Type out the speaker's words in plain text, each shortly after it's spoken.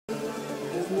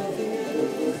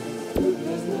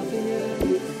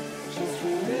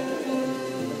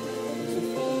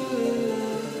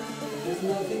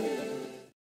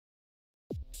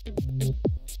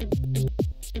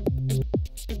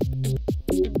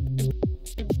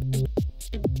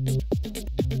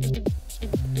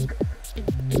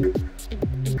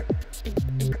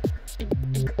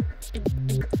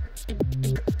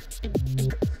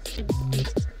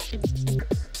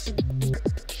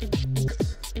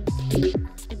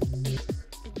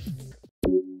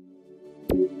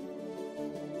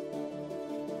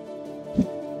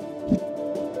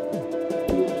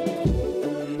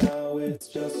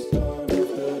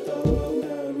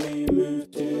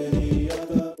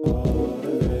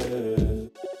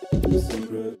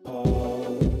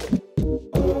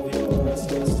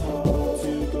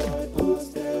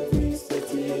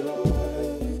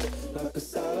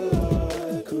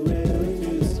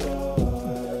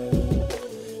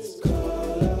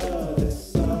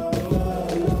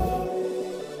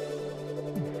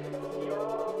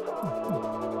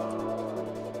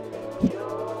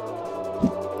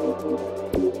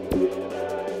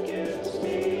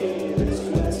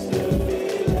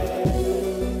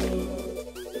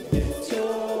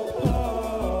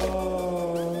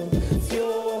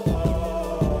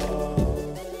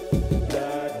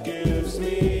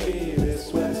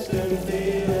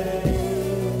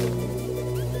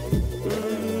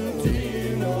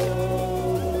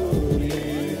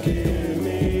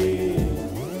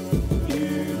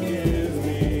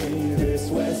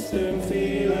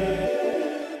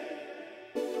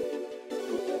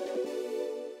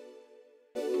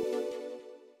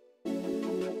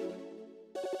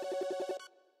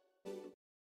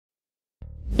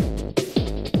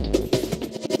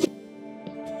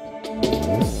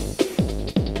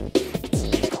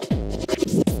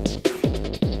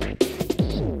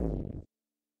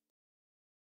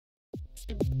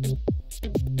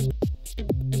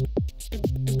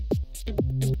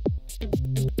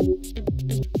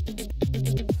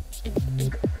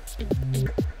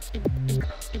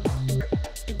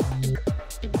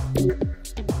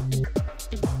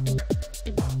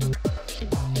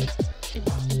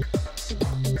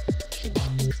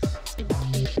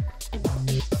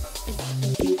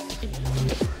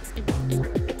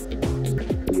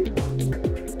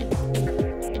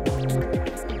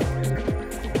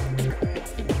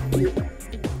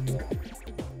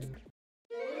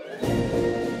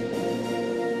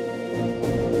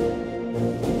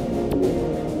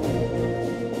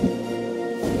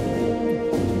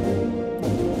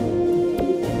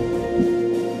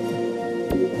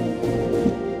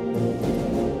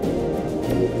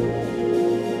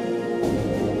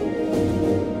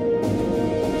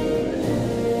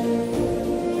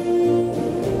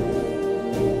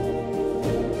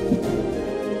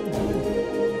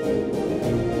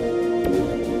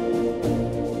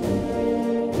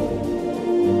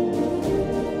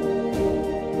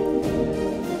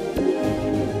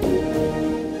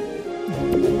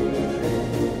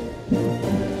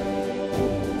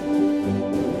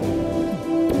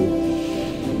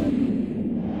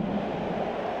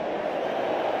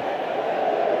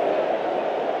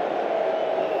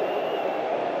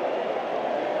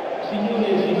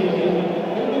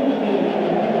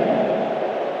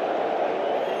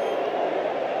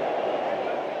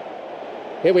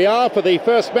Here we are for the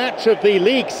first match of the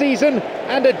league season,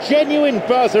 and a genuine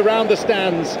buzz around the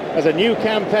stands as a new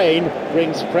campaign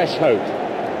brings fresh hope.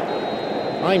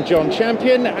 I'm John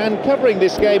Champion, and covering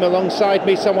this game alongside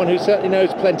me, someone who certainly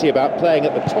knows plenty about playing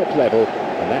at the top level,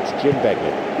 and that's Jim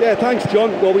Begley. Yeah, thanks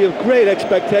John. Well, we have great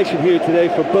expectation here today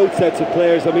for both sets of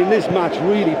players. I mean, this match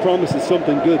really promises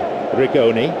something good.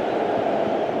 Rigoni.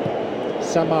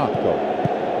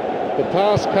 Samarco. The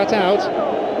pass cut out.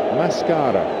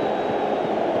 Mascara.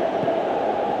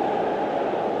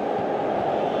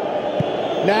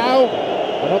 Now,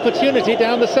 an opportunity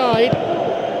down the side.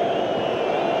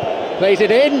 Plays it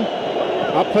in.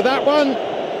 Up for that one.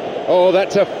 Oh,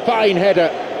 that's a fine header.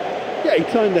 Yeah, he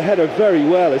timed the header very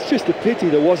well. It's just a pity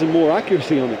there wasn't more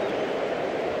accuracy on it.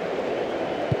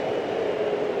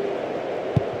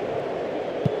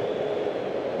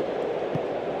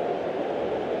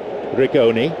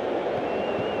 Rigoni.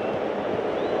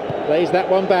 Plays that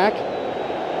one back.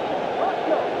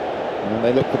 And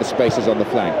they look for the spaces on the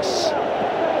flanks.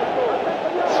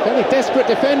 Fairly desperate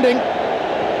defending.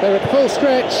 They're at full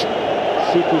stretch.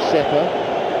 Sukusepa.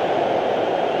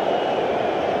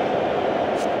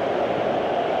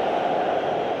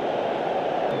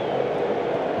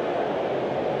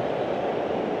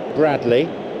 Bradley.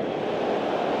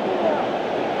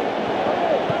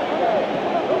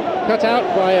 Cut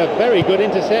out by a very good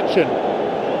interception.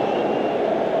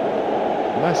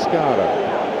 Mascara.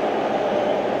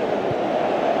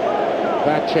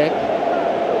 Vacek.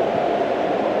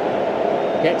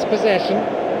 Gets possession.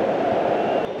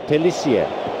 Pellissier.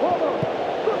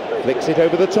 Flicks it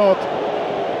over the top.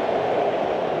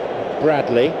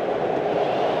 Bradley.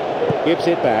 Gives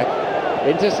it back.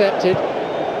 Intercepted.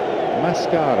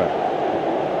 Mascara.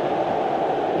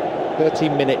 30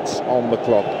 minutes on the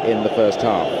clock in the first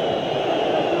half.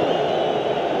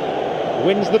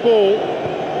 Wins the ball.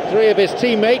 Three of his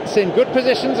teammates in good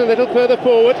positions a little further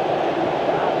forward.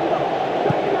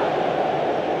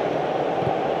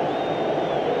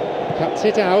 Cuts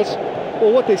it out.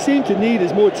 Well, what they seem to need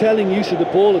is more telling use of the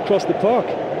ball across the park.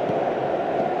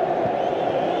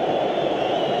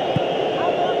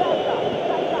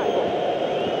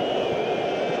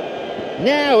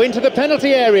 Now into the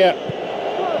penalty area.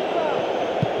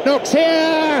 Knocks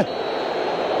here.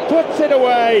 Puts it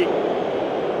away.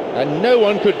 And no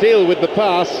one could deal with the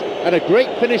pass. And a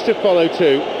great finish to follow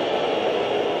too.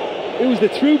 It was the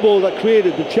through ball that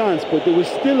created the chance, but there was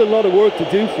still a lot of work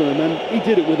to do for him, and he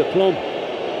did it with aplomb.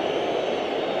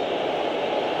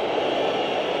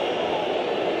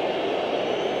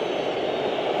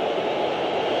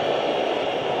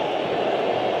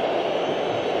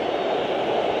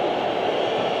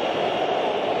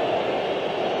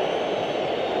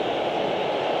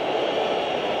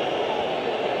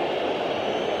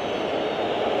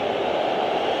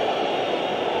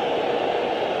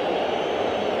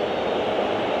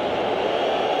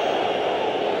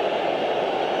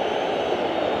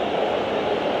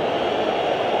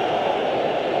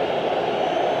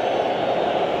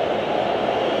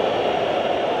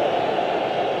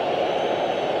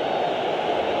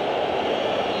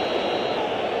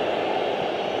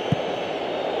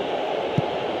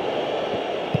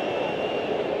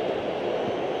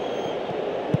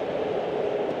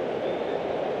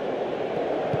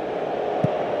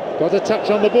 Got a touch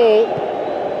on the ball.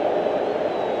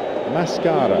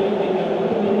 Mascara.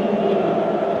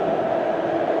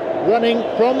 Running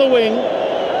from the wing.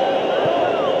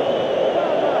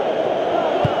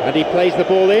 And he plays the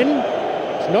ball in.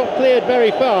 It's not cleared very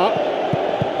far.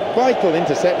 Vital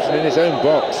interception in his own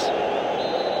box.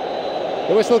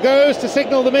 The whistle goes to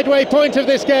signal the midway point of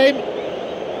this game.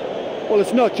 Well,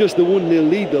 it's not just the 1-0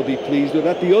 lead they'll be pleased with.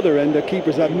 At the other end, their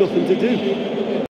keepers have nothing to do.